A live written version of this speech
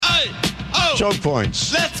go. Choke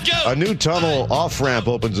points. Let's go. A new tunnel off-ramp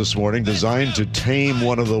opens this morning designed to tame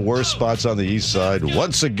one of the worst spots on the east side.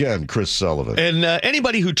 Once again, Chris Sullivan. And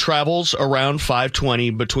anybody who travels around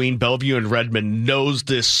 520 between Bellevue and Redmond knows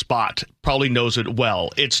this spot, probably knows it well.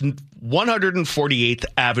 It's 148th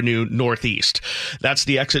Avenue Northeast. That's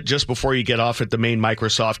the exit just before you get off at the main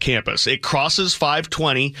Microsoft campus. It crosses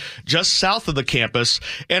 520 just south of the campus,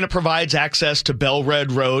 and it provides access to Bell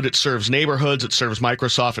Red Road. It serves neighborhoods. It serves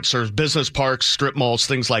Microsoft. It serves business parks, strip malls,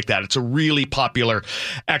 things like that. It's a really popular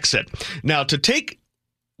exit. Now, to take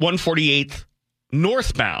 148th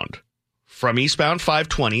northbound from eastbound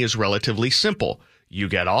 520 is relatively simple. You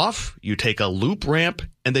get off, you take a loop ramp,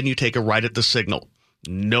 and then you take a right at the signal.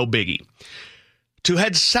 No biggie. To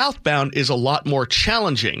head southbound is a lot more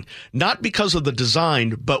challenging, not because of the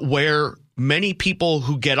design, but where many people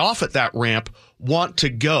who get off at that ramp want to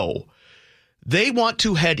go. They want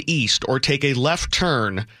to head east or take a left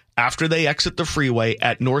turn after they exit the freeway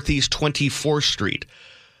at Northeast 24th Street.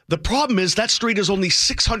 The problem is that street is only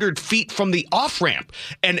 600 feet from the off-ramp,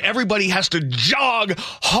 and everybody has to jog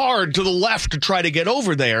hard to the left to try to get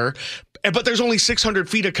over there. But there's only 600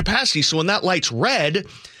 feet of capacity, so when that light's red,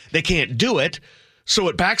 they can't do it. So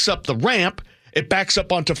it backs up the ramp. It backs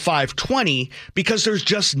up onto 520 because there's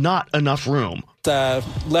just not enough room. The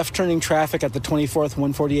left-turning traffic at the 24th,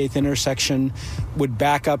 148th intersection would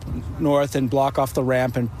back up north and block off the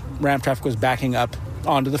ramp, and ramp traffic was backing up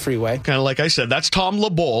onto the freeway. Kind of like I said, that's Tom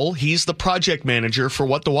LeBole. He's the project manager for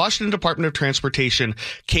what the Washington Department of Transportation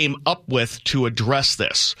came up with to address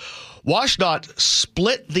this. WashDOT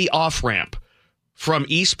split the off-ramp from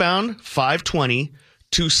eastbound 520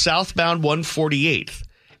 to southbound 148th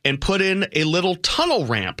and put in a little tunnel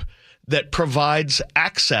ramp that provides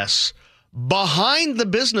access behind the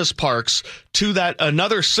business parks to that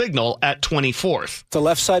another signal at 24th. The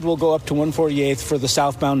left side will go up to 148th for the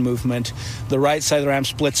southbound movement. The right side of the ramp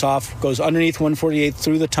splits off, goes underneath 148th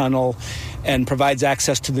through the tunnel, and provides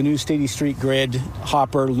access to the new Stady Street grid,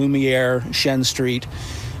 Hopper, Lumiere, Shen Street,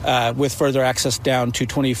 with further access down to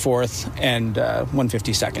 24th and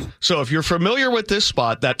 152nd. So if you're familiar with this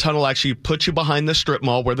spot, that tunnel actually puts you behind the strip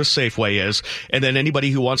mall where the Safeway is, and then anybody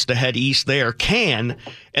who wants to head east there can,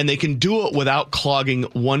 and they can do it without clogging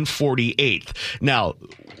 148th. Now,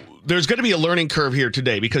 there's going to be a learning curve here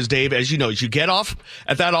today because, Dave, as you know, as you get off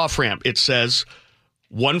at that off-ramp, it says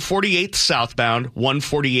 148th southbound,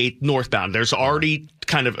 148th northbound. There's already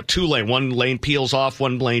kind of a two-lane. One lane peels off,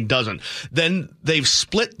 one lane doesn't. Then they've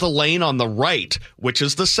split the lane on the right, which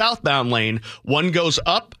is the southbound lane. One goes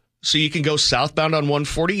up, so you can go southbound on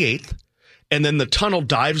 148th. And then the tunnel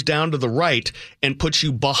dives down to the right and puts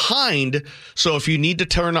you behind. So if you need to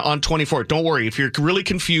turn on 24, don't worry. If you're really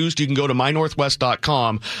confused, you can go to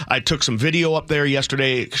mynorthwest.com. I took some video up there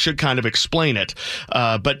yesterday. It should kind of explain it.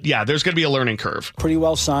 But yeah, there's going to be a learning curve. Pretty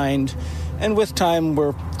well signed. And with time,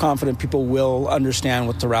 we're confident people will understand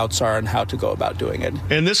what the routes are and how to go about doing it.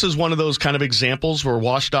 And this is one of those kind of examples where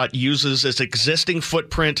WashDOT uses its existing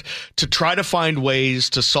footprint to try to find ways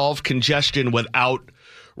to solve congestion without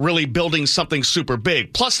really building something super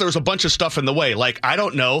big. Plus, there's a bunch of stuff in the way. Like, I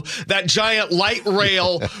don't know, that giant light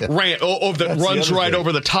rail that runs right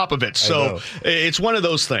over the top of it. So it's one of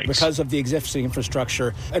those things. Because of the existing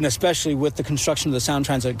infrastructure, and especially with the construction of the Sound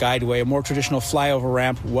Transit Guideway, a more traditional flyover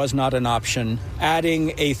ramp was not an option.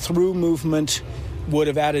 Adding a through movement would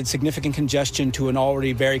have added significant congestion to an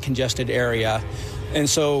already very congested area. And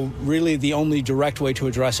so really the only direct way to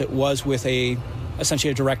address it was with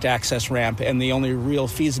essentially a direct access ramp, and the only real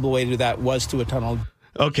feasible way to do that was through a tunnel.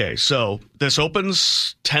 Okay, so this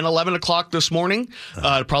opens 10, 11 o'clock this morning.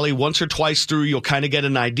 Probably once or twice through, you'll kind of get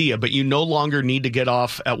an idea, but you no longer need to get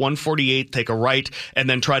off at 148, take a right, and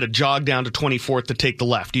then try to jog down to 24th to take the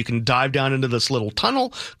left. You can dive down into this little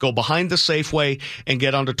tunnel, go behind the Safeway, and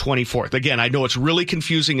get onto 24th. Again, I know it's really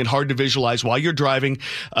confusing and hard to visualize while you're driving,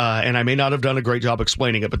 and I may not have done a great job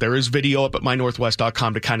explaining it, but there is video up at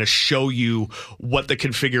mynorthwest.com to kind of show you what the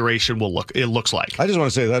configuration looks like. I just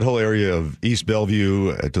want to say that whole area of East Bellevue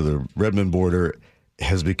to the Redmond border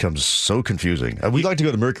has become so confusing. We'd like to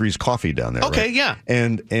go to Mercury's Coffee down there. Okay, right? yeah.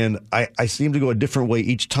 And I seem to go a different way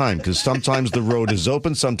each time because sometimes the road is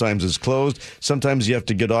open, sometimes it's closed. Sometimes you have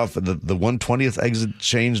to get off the 120th exit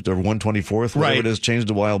changed or 124th, whatever it is, changed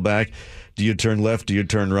a while back. Do you turn left? Do you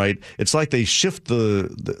turn right? It's like they shift the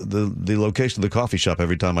location of the coffee shop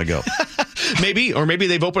every time I go. Maybe, or maybe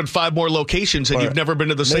they've opened 5 more locations and you've never been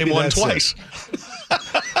to the same one twice.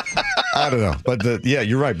 I don't know. But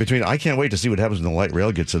you're right. I can't wait to see what happens when the light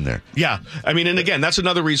rail gets in there. Yeah. I mean, and again, that's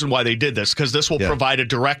another reason why they did this, because this will provide a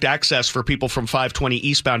direct access for people from 520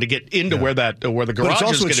 eastbound to get into where the garage is going to be. But it's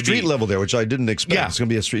also at street level there, which I didn't expect. Yeah. It's going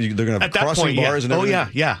to be a street. They're going to have crossing bars and everything. Oh,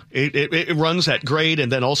 yeah. It runs at grade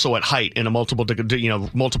and then also at height in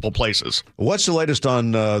multiple places. What's the latest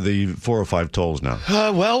on the 405 tolls now?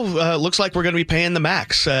 Looks like we're going to be paying the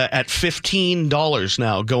max at $15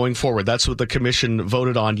 now going forward. That's what the commission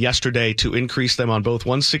voted on yesterday, to increase them on both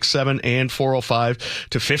 167 and 405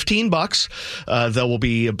 to $15. There will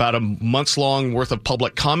be about a month's long worth of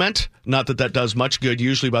public comment. Not that does much good.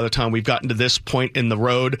 Usually by the time we've gotten to this point in the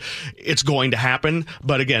road, it's going to happen.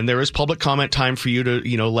 But again, there is public comment time for you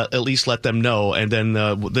to, at least let them know. And then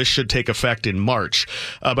this should take effect in March.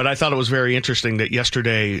 But I thought it was very interesting that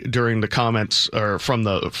yesterday during the comments from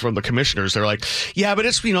the commissioners, they're like, yeah, but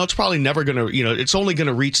it's, it's probably never going to, it's only going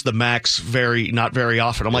to reach the max not very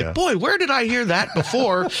often. I'm like, boy, where did I hear that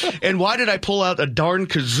before? And why did I pull out a darn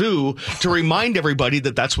kazoo to remind everybody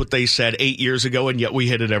that that's what they said 8 years ago, and yet we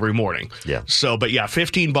hit it every morning? Yeah. So, but yeah,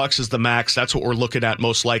 $15 is the max. That's what we're looking at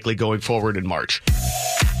most likely going forward in March.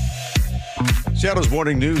 Seattle's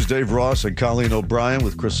Morning News, Dave Ross and Colleen O'Brien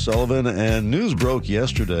with Chris Sullivan. And news broke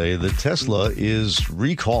yesterday that Tesla is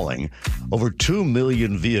recalling over 2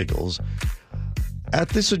 million vehicles at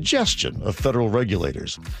the suggestion of federal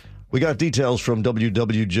regulators. We got details from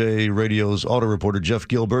WWJ Radio's auto reporter Jeff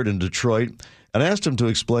Gilbert in Detroit and asked him to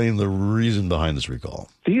explain the reason behind this recall.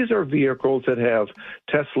 These are vehicles that have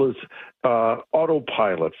Tesla's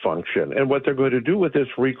autopilot function. And what they're going to do with this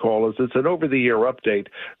recall is it's an over-the-air update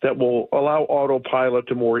that will allow autopilot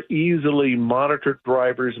to more easily monitor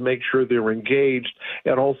drivers, make sure they're engaged,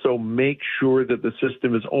 and also make sure that the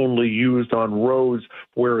system is only used on roads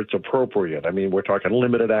where it's appropriate. I mean, we're talking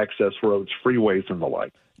limited access roads, freeways, and the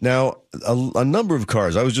like. Now, a number of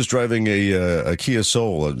cars. I was just driving a Kia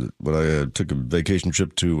Soul when I took a vacation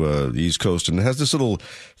trip to the East Coast, and it has this little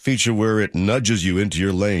feature where it nudges you into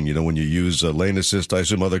your lane, when you use lane assist. I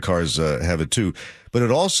assume other cars have it too. But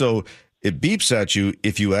it beeps at you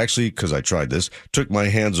if you actually, because I tried this, took my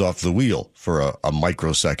hands off the wheel for a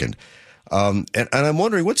microsecond. And I'm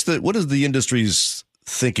wondering, what is the industry's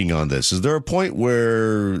thinking on this? Is there a point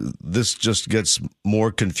where this just gets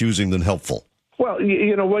more confusing than helpful? Well,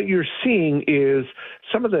 what you're seeing is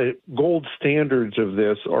some of the gold standards of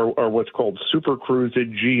this are what's called Super Cruise at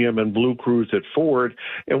GM and Blue Cruise at Ford.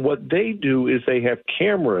 And what they do is they have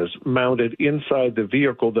cameras mounted inside the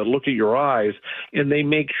vehicle that look at your eyes, and they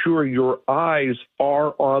make sure your eyes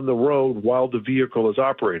are on the road while the vehicle is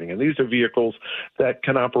operating. And these are vehicles that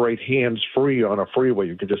can operate hands-free on a freeway.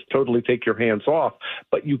 You can just totally take your hands off,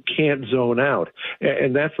 but you can't zone out.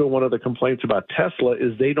 And that's one of the complaints about Tesla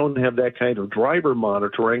is they don't have that kind of driver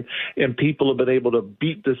monitoring, and people have been able to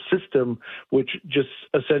beat the system, which just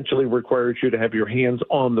essentially requires you to have your hands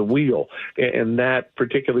on the wheel. And that,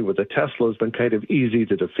 particularly with the Tesla, has been kind of easy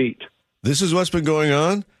to defeat. This is what's been going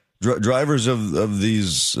on? Drivers of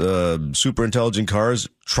these super intelligent cars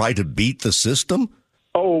try to beat the system?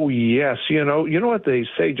 Oh, yes. You know what they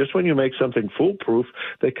say, just when you make something foolproof,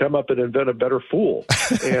 they come up and invent a better fool.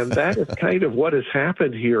 And that is kind of what has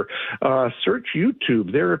happened here. Search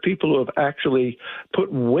YouTube. There are people who have actually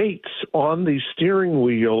put weights on the steering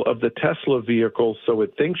wheel of the Tesla vehicle so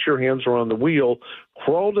it thinks your hands are on the wheel,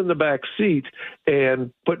 crawled in the back seat,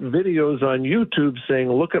 and put videos on YouTube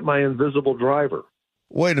saying, look at my invisible driver.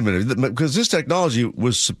 Wait a minute, because this technology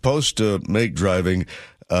was supposed to make driving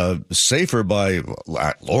safer by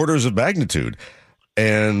orders of magnitude.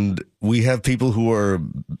 And we have people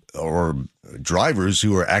or drivers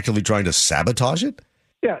who are actively trying to sabotage it?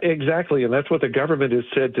 Yeah, exactly. And that's what the government has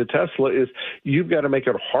said to Tesla is you've got to make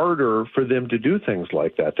it harder for them to do things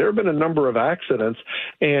like that. There have been a number of accidents,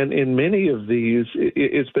 and in many of these,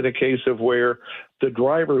 it's been a case of where the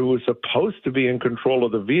driver who was supposed to be in control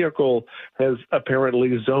of the vehicle has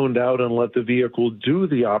apparently zoned out and let the vehicle do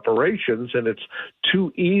the operations, and it's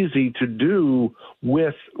too easy to do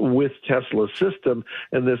with Tesla's system,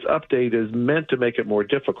 and this update is meant to make it more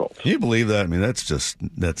difficult. Can you believe that? I mean,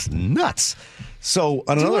 that's nuts. So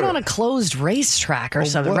do it on a closed racetrack or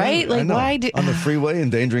something, right? Like, why on the freeway,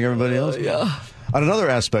 endangering everybody else? Yeah. On another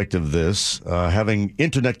aspect of this, having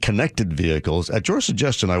internet-connected vehicles, at your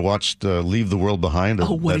suggestion, I watched Leave the World Behind.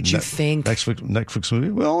 What did you think? Netflix movie.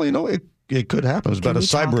 Well, it could happen. It was about a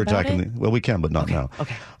cyber attack. We can, but not now.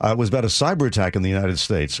 Okay. It was about a cyber attack in the United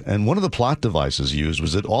States. And one of the plot devices used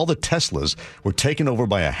was that all the Teslas were taken over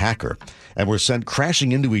by a hacker and were sent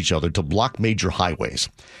crashing into each other to block major highways.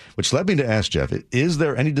 Which led me to ask Jeff, is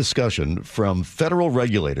there any discussion from federal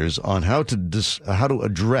regulators on how to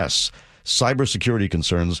address cybersecurity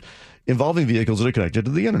concerns involving vehicles that are connected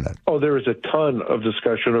to the internet. Oh, there is a ton of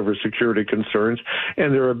discussion over security concerns,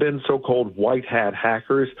 and there have been so-called white hat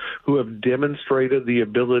hackers who have demonstrated the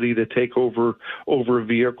ability to take over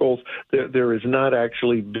vehicles. There has not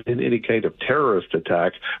actually been any kind of terrorist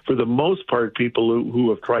attack. For the most part, people who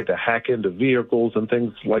have tried to hack into vehicles and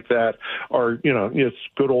things like that are, it's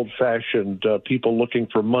good old-fashioned people looking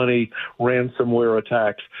for money, ransomware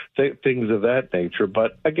attacks, things of that nature.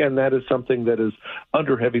 But again, that is something that is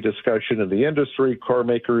under heavy discussion in the industry. Car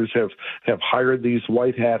makers have hired these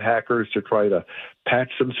white hat hackers to try to patch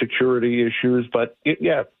some security issues. But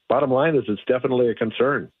bottom line is it's definitely a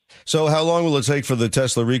concern. So how long will it take for the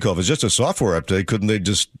Tesla recall? If it's just a software update, couldn't they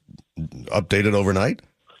just update it overnight?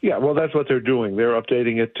 Yeah, well, that's what they're doing. They're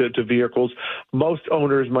updating it to vehicles. Most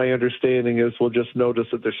owners, my understanding is, will just notice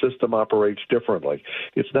that their system operates differently.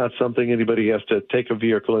 It's not something anybody has to take a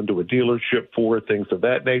vehicle into a dealership for, things of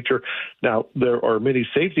that nature. Now, there are many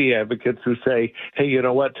safety advocates who say, hey, you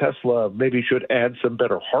know what, Tesla maybe should add some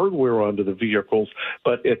better hardware onto the vehicles.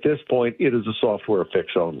 But at this point, it is a software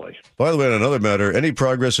fix only. By the way, on another matter, any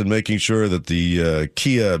progress in making sure that the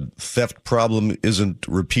Kia theft problem isn't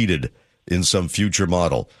repeated in some future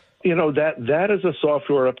model? That is a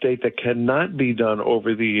software update that cannot be done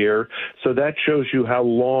over the air. So that shows you how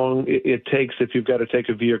long it takes if you've got to take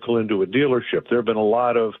a vehicle into a dealership. There have been a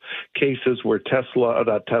lot of cases where Kia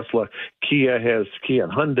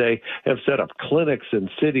and Hyundai have set up clinics in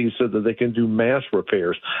cities so that they can do mass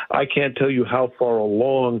repairs. I can't tell you how far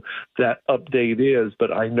along that update is,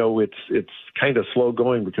 but I know it's kind of slow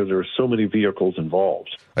going because there are so many vehicles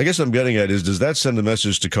involved. I guess what I'm getting at is, does that send a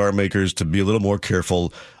message to car makers to be a little more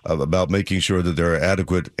careful about making sure that there are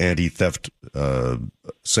adequate anti-theft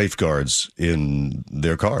safeguards in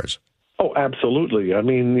their cars? Oh, absolutely. I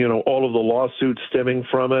mean, all of the lawsuits stemming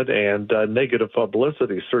from it and negative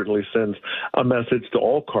publicity certainly sends a message to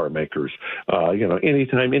all car makers.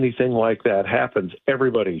 Anytime anything like that happens,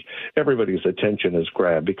 everybody's attention is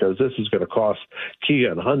grabbed because this is going to cost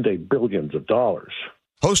Kia and Hyundai billions of dollars.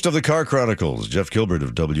 Host of the Car Chronicles, Jeff Gilbert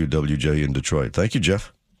of WWJ in Detroit. Thank you,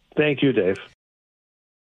 Jeff. Thank you, Dave.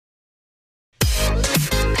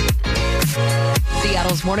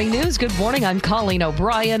 Seattle's Morning News. Good morning. I'm Colleen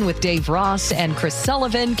O'Brien with Dave Ross and Chris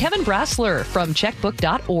Sullivan. Kevin Brassler from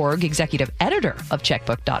checkbook.org, executive editor of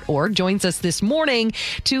checkbook.org, joins us this morning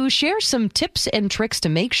to share some tips and tricks to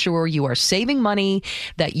make sure you are saving money,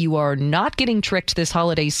 that you are not getting tricked this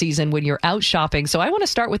holiday season when you're out shopping. So I want to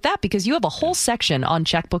start with that because you have a whole section on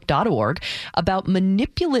checkbook.org about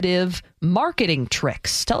manipulative marketing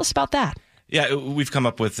tricks. Tell us about that. Yeah, we've come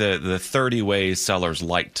up with the 30 ways sellers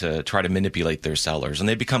like to try to manipulate their sellers, and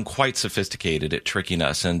they become quite sophisticated at tricking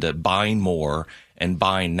us into buying more and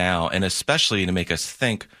buying now, and especially to make us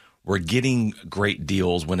think we're getting great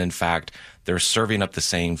deals when, in fact, they're serving up the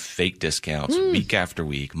same fake discounts week after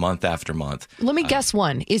week, month after month. Let me guess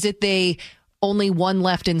one. Is it only one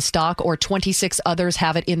left in stock or 26 others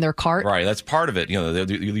have it in their cart? Right. That's part of it. You'll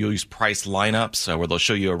use price lineups where they'll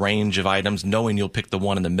show you a range of items knowing you'll pick the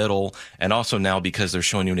one in the middle. And also now because they're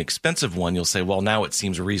showing you an expensive one, you'll say, well, now it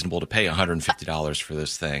seems reasonable to pay $150 for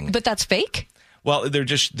this thing. But that's fake? Well,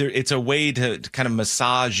 it's a way to kind of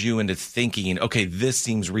massage you into thinking, okay, this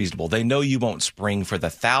seems reasonable. They know you won't spring for the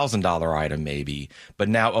 $1,000 item maybe, but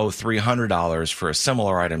now, $300 for a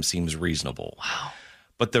similar item seems reasonable. Wow.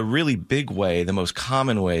 But the really big way, the most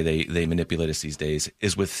common way they manipulate us these days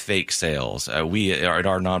is with fake sales. We at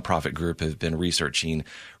our nonprofit group have been researching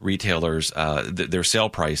retailers, their sale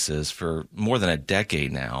prices for more than a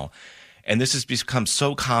decade now. And this has become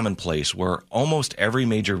so commonplace where almost every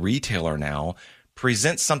major retailer now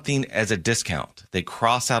presents something as a discount. They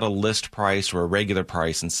cross out a list price or a regular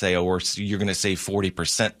price and say, you're going to save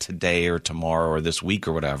 40% today or tomorrow or this week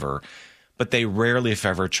or whatever. But they rarely, if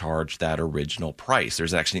ever, charge that original price.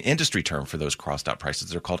 There's actually an industry term for those crossed out prices.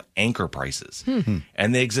 They're called anchor prices. Mm-hmm.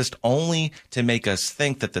 And they exist only to make us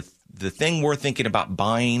think that the thing we're thinking about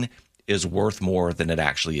buying is worth more than it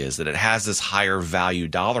actually is, that it has this higher value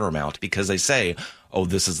dollar amount because they say,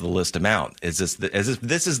 this is the list amount. As if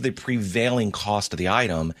this is the prevailing cost of the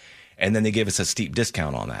item. And then they give us a steep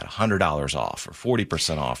discount on that, $100 off or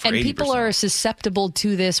 40% off or 80%. And people are susceptible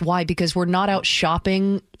to this. Why? Because we're not out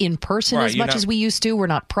shopping in person as much as we used to. We're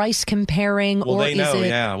not price comparing. Well, they know,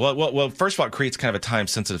 yeah. Well, first of all, it creates kind of a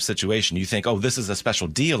time-sensitive situation. You think, this is a special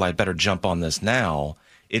deal. I better jump on this now.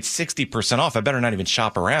 It's 60% off. I better not even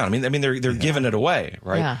shop around. I mean, they're giving it away,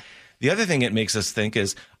 right? Yeah. The other thing it makes us think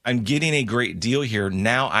is, I'm getting a great deal here.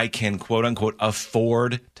 Now I can, quote unquote,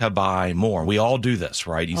 afford to buy more. We all do this,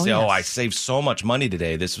 right? You say, yes. I saved so much money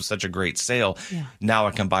today. This was such a great sale. Yeah. Now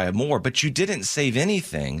I can buy more. But you didn't save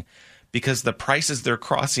anything because the prices they're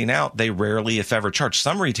crossing out, they rarely, if ever, charge.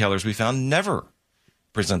 Some retailers we found never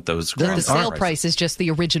present those. The sale price is just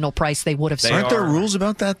the original price they would have sold. Aren't there rules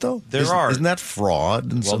about that, though? There are. Isn't that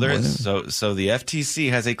fraud? Well, there is. So the FTC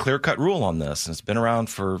has a clear-cut rule on this, and it's been around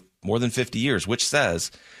for more than 50 years, which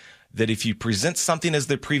says that if you present something as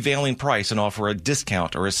the prevailing price and offer a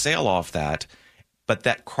discount or a sale off that, but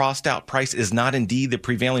that crossed-out price is not indeed the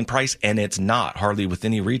prevailing price, and it's not hardly with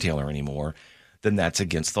any retailer anymore, then that's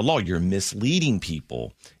against the law. You're misleading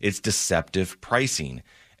people. It's deceptive pricing.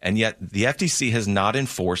 And yet the FTC has not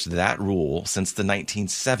enforced that rule since the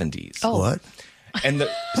 1970s. Oh. What? And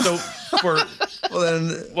so for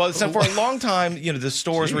a long time, the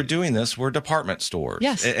stores were doing this were department stores.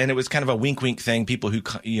 Yes. And it was kind of a wink thing. People who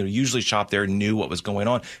usually shop there knew what was going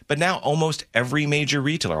on. But now almost every major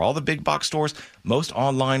retailer, all the big box stores, most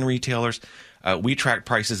online retailers, we tracked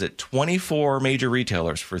prices at 24 major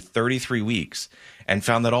retailers for 33 weeks and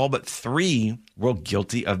found that all but 3 were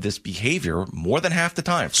guilty of this behavior more than half the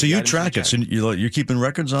time. So you track it. So you're keeping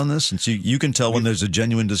records on this? And so you can tell when there's a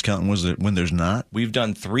genuine discount and when there's not? We've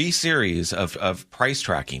done 3 series of price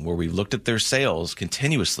tracking where we've looked at their sales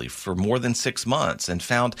continuously for more than 6 months and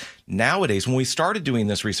found nowadays, when we started doing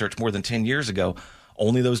this research more than 10 years ago,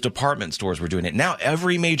 only those department stores were doing it. Now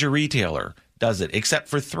every major retailer does it, except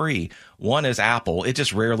for 3. One is Apple. It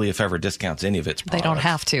just rarely, if ever, discounts any of its products. They don't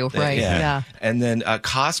have to, right? Yeah. And then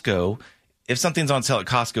Costco, if something's on sale at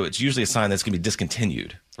Costco, it's usually a sign that's going to be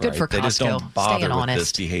discontinued. Good right? for Costco. They just don't bother Staying with honest.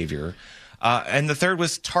 this behavior. And the third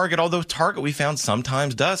was Target, although Target we found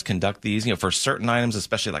sometimes does conduct these, for certain items,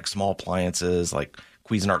 especially like small appliances, like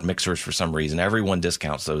Cuisinart mixers for some reason. Everyone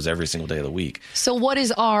discounts those every single day of the week. So what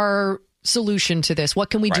is our solution to this?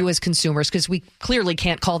 What can we do as consumers? Because we clearly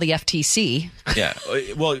can't call the FTC. Yeah.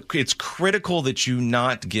 Well, it's critical that you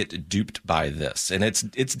not get duped by this. And it's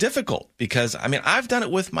difficult because, I've done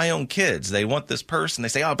it with my own kids. They want this purse and they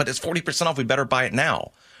say, but it's 40% off. We better buy it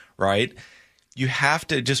now. Right? You have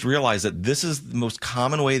to just realize that this is the most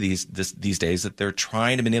common way these days that they're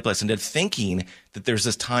trying to manipulate us into thinking that there's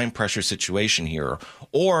this time pressure situation here,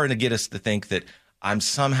 or to get us to think that I'm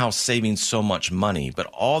somehow saving so much money. But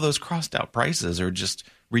all those crossed out prices are just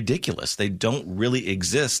ridiculous. They don't really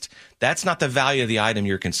exist. That's not the value of the item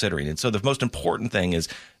you're considering. And so the most important thing is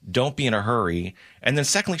don't be in a hurry. And then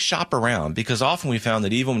secondly, shop around, because often we found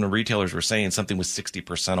that even when retailers were saying something was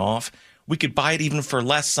 60% off, we could buy it even for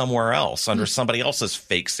less somewhere else under somebody else's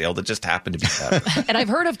fake sale that just happened to be better. And I've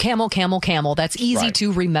heard of Camel. That's easy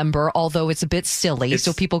to remember, although it's a bit silly.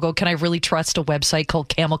 So people go, can I really trust a website called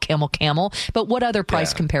Camel? But what other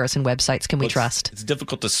price comparison websites can we trust? It's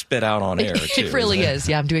difficult to spit out on air, too. It really is.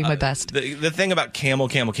 Yeah, I'm doing my best. The thing about Camel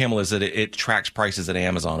is that it tracks prices at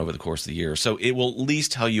Amazon over the course of the year. So it will at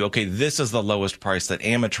least tell you, okay, this is the lowest price that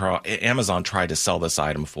Amazon tried to sell this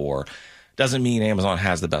item for. Doesn't mean Amazon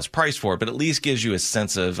has the best price for it, but at least gives you a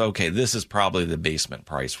sense of, okay, this is probably the basement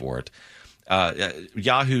price for it.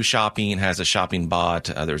 Yahoo Shopping has a shopping bot.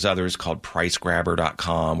 There's others called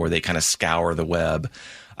PriceGrabber.com where they kind of scour the web.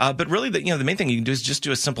 But really, the main thing you can do is just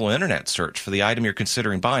do a simple internet search for the item you're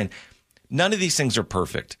considering buying. None of these things are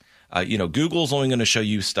perfect. Google's only going to show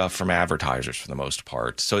you stuff from advertisers for the most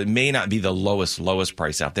part. So it may not be the lowest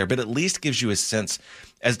price out there, but at least gives you a sense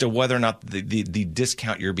as to whether or not the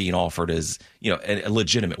discount you're being offered is, a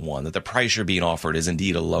legitimate one, that the price you're being offered is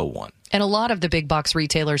indeed a low one. And a lot of the big box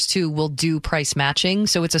retailers, too, will do price matching.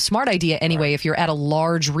 So it's a smart idea anyway, if you're at a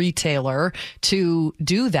large retailer, to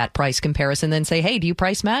do that price comparison, then say, hey, do you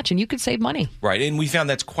price match? And you could save money. Right. And we found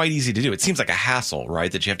that's quite easy to do. It seems like a hassle,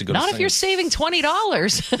 right, that you have to go Not if you're saving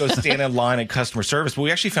 $20. Go stand in line at customer service. But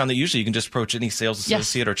we actually found that usually you can just approach any sales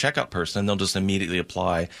associate or checkout person, and they'll just immediately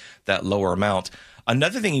apply that lower amount.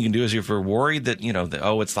 Another thing you can do is if you're worried that,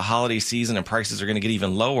 it's the holiday season and prices are going to get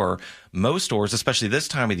even lower, most stores, especially this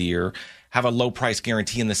time of the year, have a low price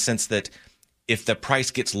guarantee in the sense that if the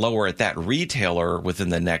price gets lower at that retailer within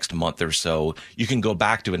the next month or so, you can go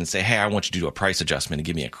back to it and say, hey, I want you to do a price adjustment and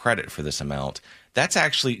give me a credit for this amount. That's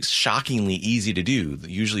actually shockingly easy to do.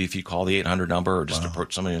 Usually if you call the 800 number or just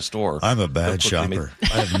approach somebody in a store. I'm a bad shopper.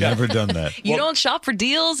 I've never done that. You don't shop for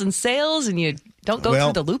deals and sales, and you don't go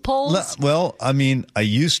through the loopholes? Well, I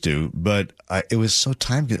used to, but it was so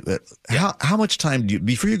time. How much time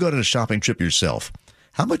before you go on a shopping trip yourself,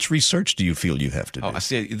 how much research do you feel you have to do? I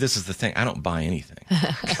see. This is the thing. I don't buy anything.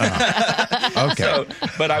 Okay.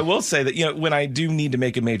 But I will say that, when I do need to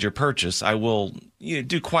make a major purchase, I will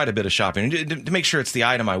do quite a bit of shopping to make sure it's the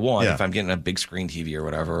item I want. Yeah. If I'm getting a big screen TV or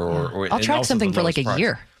whatever. Or I'll track something for like a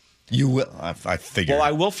year. You will? I figure. Well,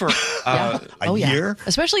 I will for a year?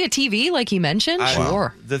 Especially a TV, like you mentioned.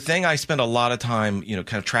 Sure. The thing I spend a lot of time,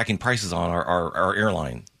 kind of tracking prices on are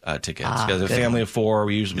airline tickets. Because a family of 4,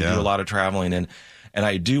 we usually do a lot of traveling, and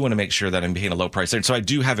I do want to make sure that I'm paying a low price there. And so I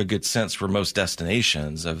do have a good sense for most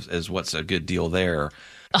destinations as what's a good deal there.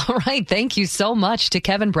 All right. Thank you so much to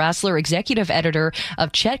Kevin Brasler, executive editor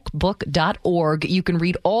of checkbook.org. You can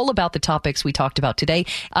read all about the topics we talked about today.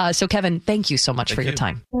 So, Kevin, thank you so much for your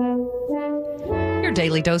time. Your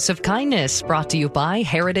daily dose of kindness brought to you by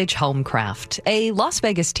Heritage Homecraft. A Las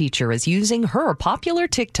Vegas teacher is using her popular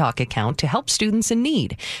TikTok account to help students in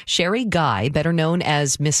need. Sherry Guy, better known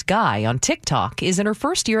as Miss Guy on TikTok, is in her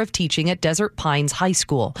first year of teaching at Desert Pines High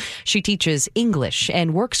School. She teaches English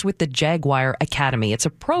and works with the Jaguar Academy. It's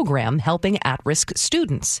a program helping at-risk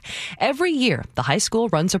students. Every year, the high school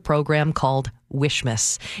runs a program called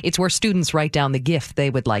Wishmas. It's where students write down the gift they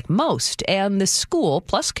would like most, and the school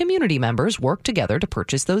plus community members work together to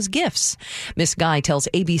purchase those gifts. Miss Guy tells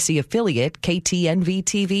ABC affiliate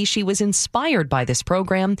KTNV-TV she was inspired by this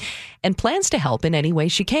program and plans to help in any way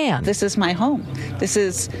she can. This is my home.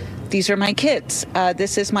 These are my kids.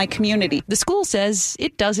 This is my community. The school says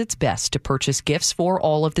it does its best to purchase gifts for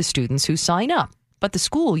all of the students who sign up. But the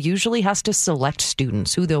school usually has to select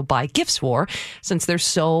students who they'll buy gifts for since there's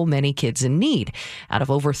so many kids in need. Out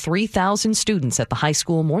of over 3,000 students at the high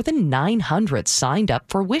school, more than 900 signed up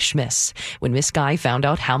for Wishmas. When Miss Guy found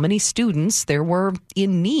out how many students there were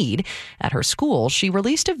in need at her school, she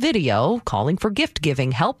released a video calling for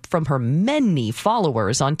gift-giving help from her many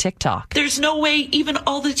followers on TikTok. There's no way even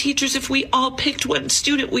all the teachers, if we all picked one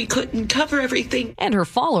student, we couldn't cover everything. And her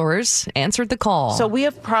followers answered the call. So we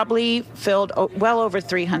have probably filled well over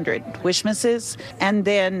 300 Wishmases, and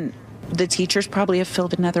then the teachers probably have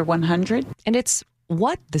filled another 100. And it's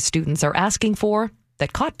what the students are asking for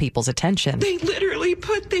that caught people's attention. They literally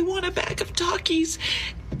they want a bag of Takis,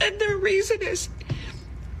 and their reason is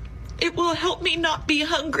it will help me not be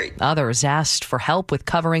hungry. Others asked for help with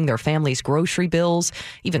covering their family's grocery bills,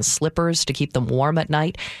 even slippers to keep them warm at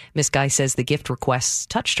night. Miss Guy says the gift requests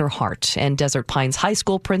touched her heart. And Desert Pines High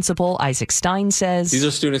School principal Isaac Stein says, these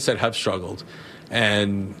are students that have struggled.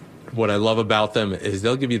 And what I love about them is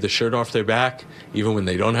they'll give you the shirt off their back, even when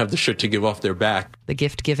they don't have the shirt to give off their back. The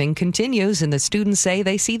gift giving continues, and the students say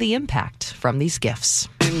they see the impact from these gifts.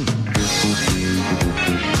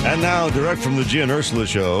 And now, direct from the Gia and Ursula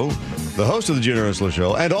Show, the host of the Gia and Ursula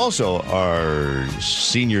Show, and also our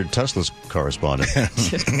senior Tesla correspondent,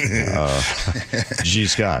 G.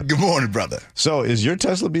 Scott. Good morning, brother. So, is your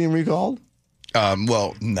Tesla being recalled?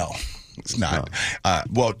 Well, no. It's not.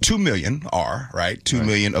 2 million are, right? 2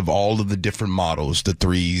 million of all of the different models, the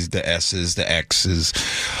 3s, the S's, the X's,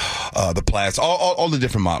 the Plaids, all the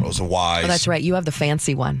different models, the Ys. Oh, that's right. You have the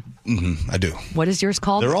fancy one. Mm-hmm, I do. What is yours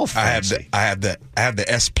called? They're all fancy. I have the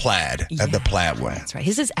S Plaid. I have the Plaid one. That's right.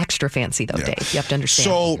 His is extra fancy, though, Dave. You have to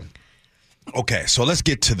understand. So let's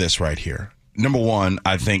get to this right here. Number one,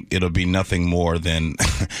 I think it'll be nothing more than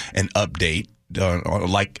an update.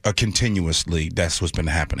 Continuously, that's what's been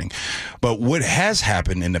happening. But what has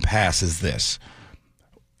happened in the past is this.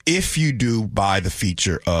 If you do buy the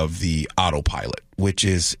feature of the autopilot, which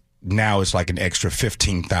is now it's like an extra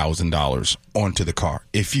 $15,000 onto the car.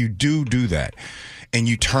 If you do that and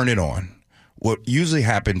you turn it on, what usually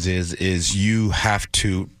happens is you have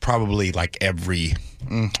to probably like every,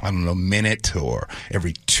 minute or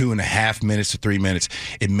every 2.5 minutes to 3 minutes,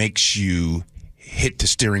 it makes you hit the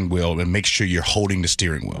steering wheel and make sure you're holding the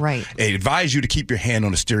steering wheel. Right. It advises you to keep your hand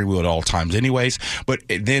on the steering wheel at all times anyways, but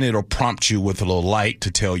then it'll prompt you with a little light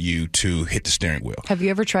to tell you to hit the steering wheel. Have you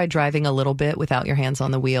ever tried driving a little bit without your hands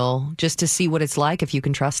on the wheel just to see what it's like, if you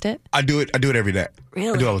can trust it? I do it every day. Really?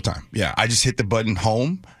 I do it all the time. Yeah. I just hit the button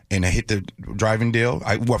home and I hit the driving deal.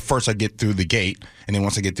 First I get through the gate, and then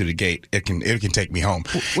once I get through the gate, it can take me home.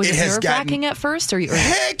 Was it nerve-wracking at first? Heck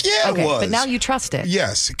yeah, okay, it was. But now you trust it.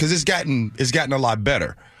 Yes, because it's gotten a lot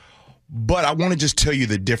better. But I want to just tell you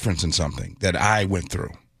the difference in something that I went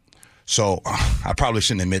through. So I probably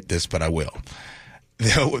shouldn't admit this, but I will.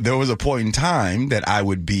 There was a point in time that I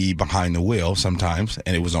would be behind the wheel sometimes,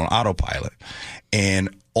 and it was on autopilot. And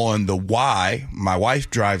on the Y, my wife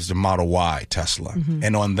drives the Model Y Tesla. Mm-hmm.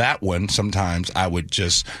 And on that one, sometimes I would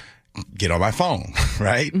just get on my phone,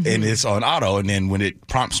 right? Mm-hmm. And it's on auto. And then when it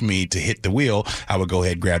prompts me to hit the wheel, I would go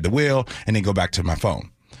ahead, grab the wheel, and then go back to my phone.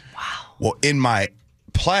 Wow. Well, in my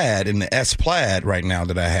Plaid, in the S Plaid right now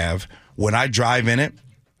that I have, when I drive in it,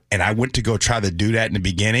 and I went to go try to do that in the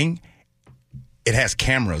beginning, it has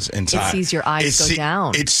cameras inside. It sees your eyes go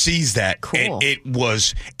down. It sees that. Cool.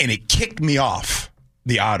 And it kicked me off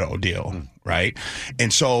the auto deal, right?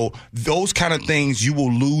 And so those kind of things, you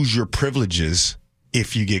will lose your privileges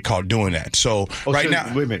if you get caught doing that. So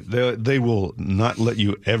now, wait a minute, they will not let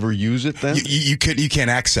you ever use it. Then you can't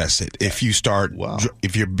access it if you start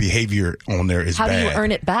if your behavior on there is How bad. do you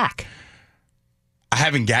earn it back? I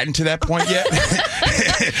haven't gotten to that point yet.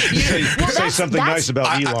 Say something nice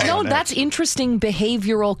about Elon. No, that's interesting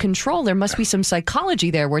behavioral control. There must be some psychology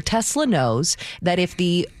there where Tesla knows that if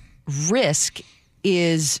the risk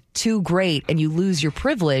is too great and you lose your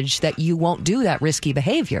privilege, that you won't do that risky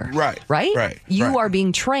behavior. Right? You are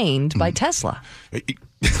being trained by Tesla.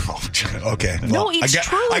 Okay. No, it's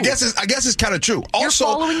true. I guess it's kind of true. You're Also,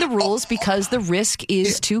 following the rules because the risk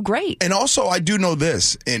is too great. And also, I do know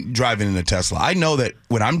this in driving in a Tesla. I know that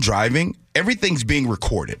when I'm driving, everything's being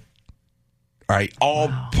recorded. All right, all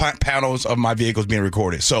panels of my vehicle is being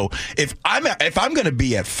recorded. So if I'm going to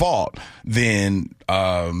be at fault, then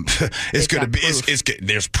it's going to be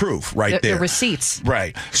there's proof right there. The receipts.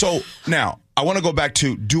 Right. So now I want to go back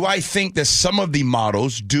to, do I think that some of the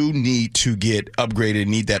models do need to get upgraded,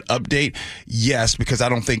 need that update? Yes, because I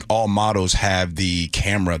don't think all models have the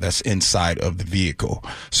camera that's inside of the vehicle.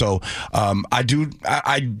 So I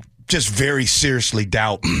just very seriously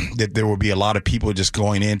doubt that there will be a lot of people just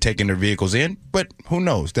going in, taking their vehicles in, but who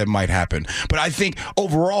knows? That might happen. But I think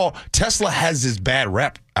overall, Tesla has this bad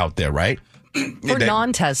rep out there, right? For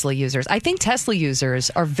non-Tesla users. I think Tesla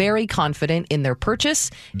users are very confident in their purchase,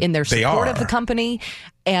 in their support of the company,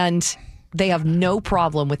 and they have no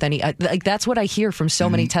problem with any. That's what I hear from so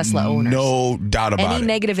many Tesla owners. No doubt about it. Any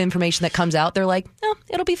negative information that comes out, they're like, no,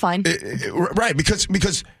 it'll be fine. Right,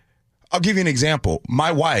 because I'll give you an example.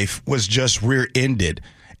 My wife was just rear-ended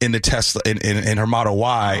in the Tesla in her Model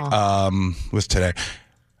Y. What's today?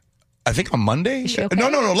 I think on Monday. Is she okay? No,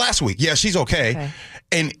 last week. Yeah, she's okay.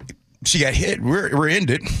 And she got hit,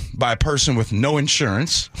 rear-ended by a person with no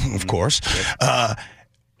insurance, of course.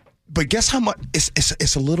 But guess how much?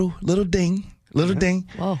 It's a little ding. Little ding.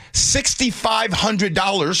 Whoa.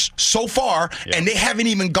 $6,500 so far, and they haven't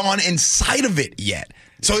even gone inside of it yet.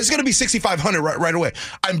 So it's going to be $6,500 right away.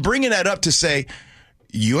 I'm bringing that up to say,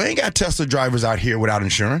 you ain't got Tesla drivers out here without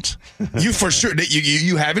insurance. You for sure,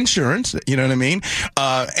 you have insurance, you know what I mean?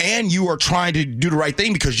 And you are trying to do the right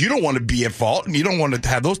thing because you don't want to be at fault and you don't want to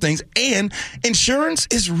have those things. And insurance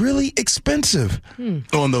is really expensive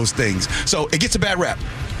on those things. So it gets a bad rap.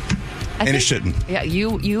 It shouldn't. Yeah,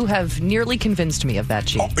 you have nearly convinced me of that,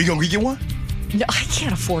 G. Oh, are you going to get one? No, I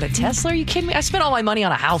can't afford a Tesla. Are you kidding me? I spent all my money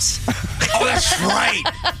on a house. Oh, that's right.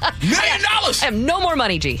 $1 million. I have no more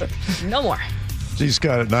money, G. No more. G.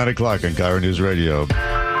 Scott at 9 o'clock on KIRO News Radio.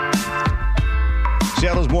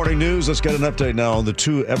 Seattle's Morning News. Let's get an update now on the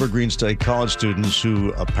two Evergreen State College students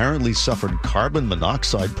who apparently suffered carbon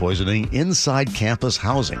monoxide poisoning inside campus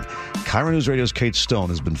housing. KIRO News Radio's Kate Stone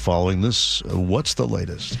has been following this. What's the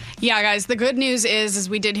latest? Yeah, guys, the good news is, as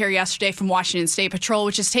we did hear yesterday from Washington State Patrol,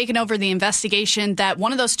 which has taken over the investigation, that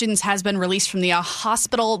one of those students has been released from the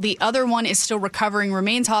hospital. The other one is still recovering,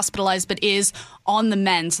 remains hospitalized, but is on the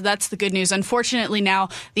mend. So that's the good news. Unfortunately, now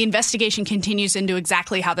the investigation continues into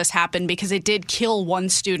exactly how this happened because it did kill one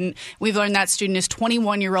student. We've learned that student is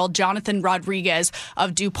 21-year-old Jonathan Rodriguez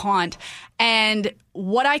of DuPont. And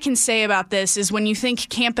what I can say about this is when you think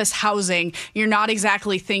campus housing, you're not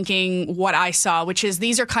exactly thinking what I saw, which is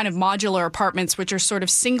these are kind of modular apartments, which are sort of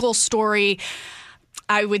single story,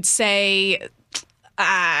 I would say,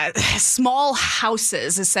 small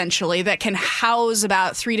houses, essentially, that can house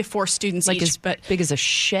about 3 to 4 students like each. But big as a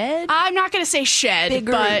shed? I'm not going to say shed,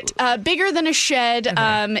 but bigger than a shed.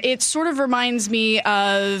 Okay. It sort of reminds me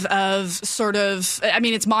of sort of, I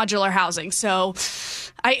mean, it's modular housing, so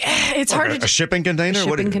it's hard to... A shipping container?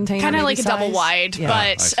 Shipping container, kind of like size? a double wide,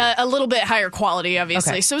 yeah. but a little bit higher quality,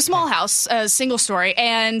 obviously. Okay. So a small house, single story,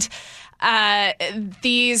 and...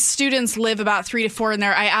 these students live about 3 to 4 in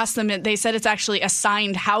there. I asked them, they said it's actually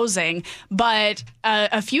assigned housing, but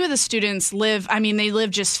a few of the students live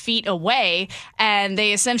just feet away, and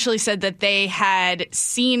they essentially said that they had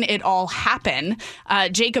seen it all happen.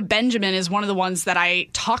 Jacob Benjamin is one of the ones that I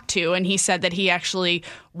talked to, and he said that he actually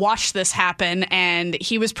watched this happen, and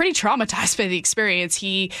he was pretty traumatized by the experience.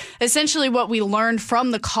 Essentially what we learned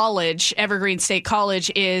from the college, Evergreen State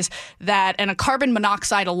College, is that a carbon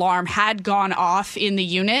monoxide alarm had gone off in the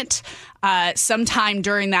unit sometime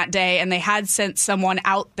during that day, and they had sent someone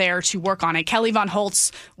out there to work on it. Kelly Von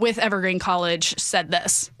Holtz with Evergreen College said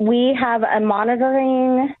this. We have a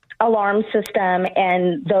monitoring alarm system,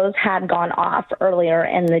 and those had gone off earlier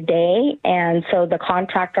in the day, and so the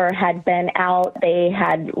contractor had been out. They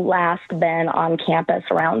had last been on campus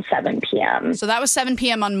around 7 p.m. So that was 7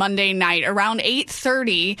 p.m. on Monday night. Around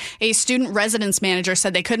 8:30, a student residence manager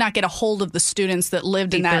said they could not get a hold of the students that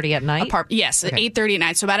lived in that 8:30 at night? apartment. Yes, okay. 8:30 at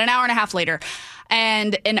night, so about an hour and a half later.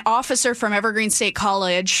 and an officer from Evergreen State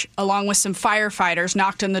College, along with some firefighters,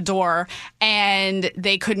 knocked on the door, and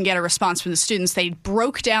they couldn't get a response from the students. They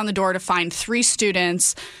broke down the door to find 3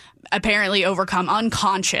 students, apparently overcome,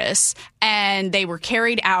 unconscious, and they were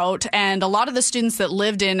carried out. And a lot of the students that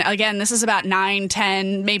lived in, again, this is about 9,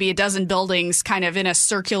 10, maybe a dozen buildings kind of in a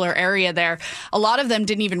circular area there. A lot of them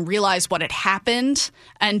didn't even realize what had happened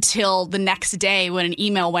until the next day when an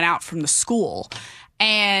email went out from the school.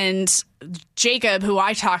 And Jacob, who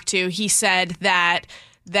I talked to, he said that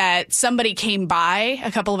somebody came by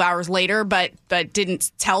a couple of hours later, but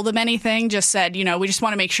didn't tell them anything, just said, we just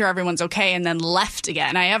want to make sure everyone's okay, and then left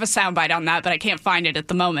again. I have a soundbite on that, but I can't find it at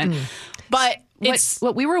the moment. But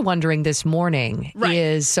what we were wondering this morning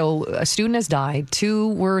is, so a student has died,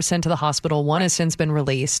 2 were sent to the hospital, 1 has since been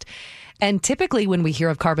released. And typically when we hear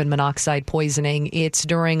of carbon monoxide poisoning, it's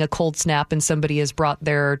during a cold snap and somebody has brought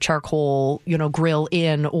their charcoal, grill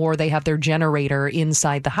in, or they have their generator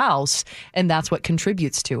inside the house, and that's what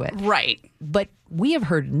contributes to it. Right. But we have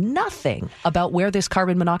heard nothing about where this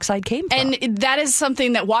carbon monoxide came from. And that is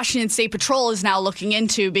something that Washington State Patrol is now looking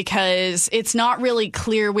into, because it's not really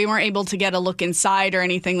clear. We weren't able to get a look inside or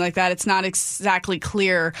anything like that. It's not exactly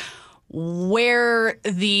clear where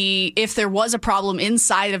if there was a problem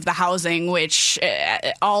inside of the housing, which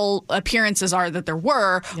all appearances are that there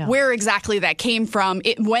were, where exactly that came from,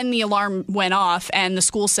 when the alarm went off, and the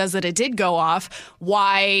school says that it did go off,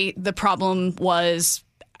 why the problem was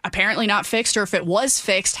apparently not fixed, or if it was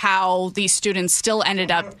fixed, how these students still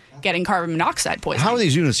ended up getting carbon monoxide poisoning. How are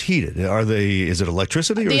these units heated? Is it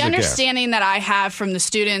electricity or is it gas? The understanding that I have from the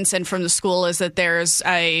students and from the school is that there's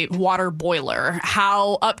a water boiler.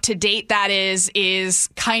 How up to date that is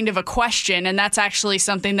kind of a question, and that's actually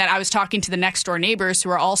something that I was talking to the next door neighbors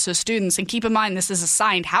who are also students, and keep in mind this is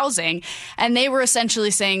assigned housing, and they were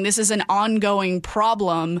essentially saying this is an ongoing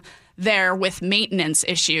problem there with maintenance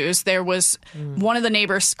issues. There was one of the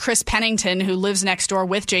neighbors, Chris Pennington, who lives next door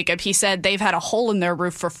with Jacob. He said they've had a hole in their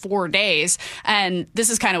roof for 4 days. And this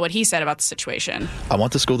is kind of what he said about the situation. I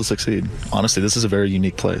want the school to succeed. Honestly, this is a very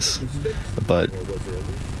unique place. But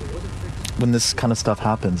when this kind of stuff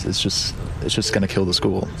happens, it's just going to kill the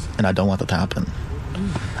school. And I don't want that to happen.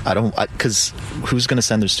 Because who's going to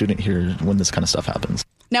send their student here when this kind of stuff happens?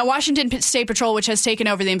 Now, Washington State Patrol, which has taken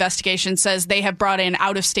over the investigation, says they have brought in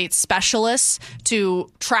out-of-state specialists to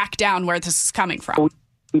track down where this is coming from.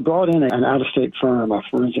 We brought in an out-of-state firm, a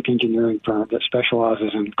forensic engineering firm that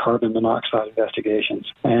specializes in carbon monoxide investigations.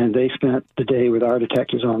 And they spent the day with our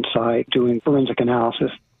detectives on site doing forensic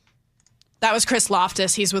analysis. That was Chris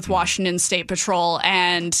Loftus. He's with Washington State Patrol.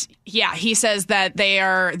 And yeah, he says that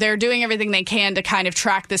they're doing everything they can to kind of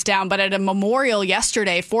track this down. But at a memorial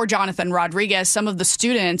yesterday for Jonathan Rodriguez, some of the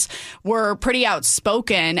students were pretty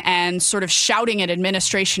outspoken and sort of shouting at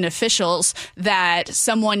administration officials that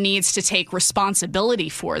someone needs to take responsibility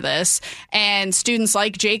for this. And students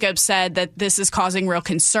like Jacob said that this is causing real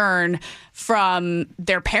concern from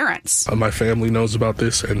their parents. My family knows about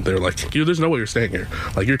this, and they're like, there's no way you're staying here.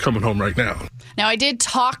 Like, you're coming home right now. Now, I did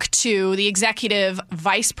talk to the executive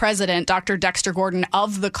vice president, Dr. Dexter Gordon,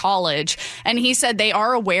 of the college, and he said they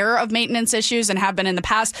are aware of maintenance issues and have been in the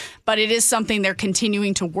past, but it is something they're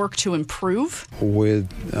continuing to work to improve. With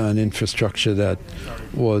an infrastructure that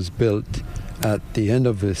was built at the end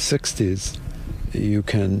of the 60s, you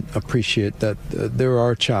can appreciate that there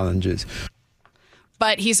are challenges.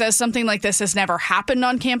 But he says something like this has never happened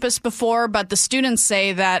on campus before. But the students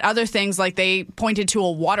say that other things, like they pointed to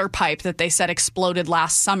a water pipe that they said exploded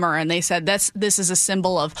last summer. And they said this is a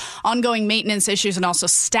symbol of ongoing maintenance issues and also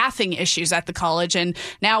staffing issues at the college. And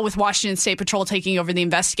now with Washington State Patrol taking over the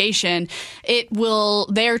investigation,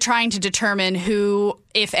 they're trying to determine who,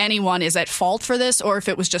 if anyone, is at fault for this or if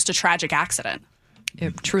it was just a tragic accident.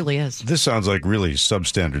 It truly is. This sounds like really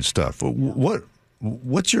substandard stuff.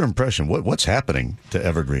 What's your impression? What's happening to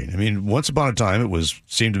Evergreen? I mean, once upon a time, it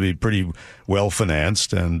seemed to be pretty well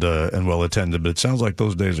financed and well attended, but it sounds like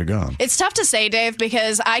those days are gone. It's tough to say, Dave,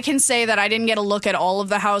 because I can say that I didn't get a look at all of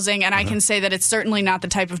the housing, and I can say that it's certainly not the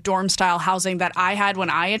type of dorm-style housing that I had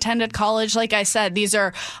when I attended college. Like I said, these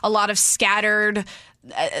are a lot of scattered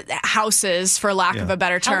houses, for lack of a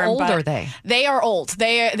better term. How old are they? They are old.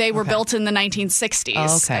 They were built in the 1960s.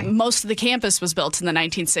 Oh, okay. Most of the campus was built in the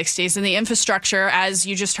 1960s, and the infrastructure, as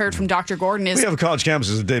you just heard from Dr. Gordon, is... We have college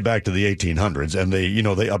campuses that date back to the 1800s, and they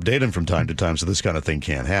update them from time to time, so this kind of thing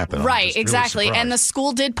can't happen. Right, exactly. Really, and the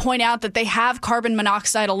school did point out that they have carbon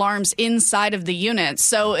monoxide alarms inside of the units,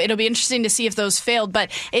 so it'll be interesting to see if those failed. But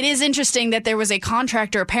it is interesting that there was a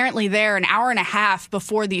contractor apparently there an hour and a half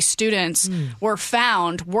before these students were found.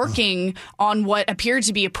 ground working on what appeared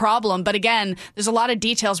to be a problem. But again, there's a lot of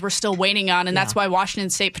details we're still waiting on, and that's why Washington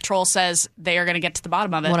State Patrol says they are going to get to the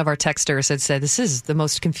bottom of it. One of our texters had said, this is the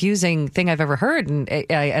most confusing thing I've ever heard.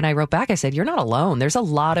 And I wrote back, I said, you're not alone. There's a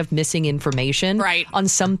lot of missing information on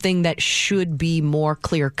something that should be more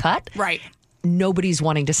clear cut. Right. Nobody's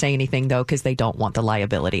wanting to say anything, though, because they don't want the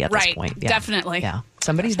liability at this point. Yeah. Definitely. Yeah.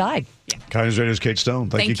 Somebody's died. Yeah. Kind News Radio's Kate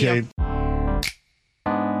Stone. Thank you, Kate.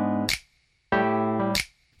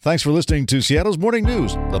 Thanks for listening to Seattle's Morning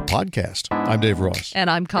News, the podcast. I'm Dave Ross. And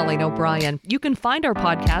I'm Colleen O'Brien. You can find our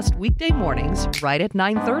podcast weekday mornings right at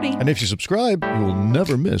 9:30. And if you subscribe, you will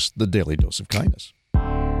never miss the Daily Dose of Kindness.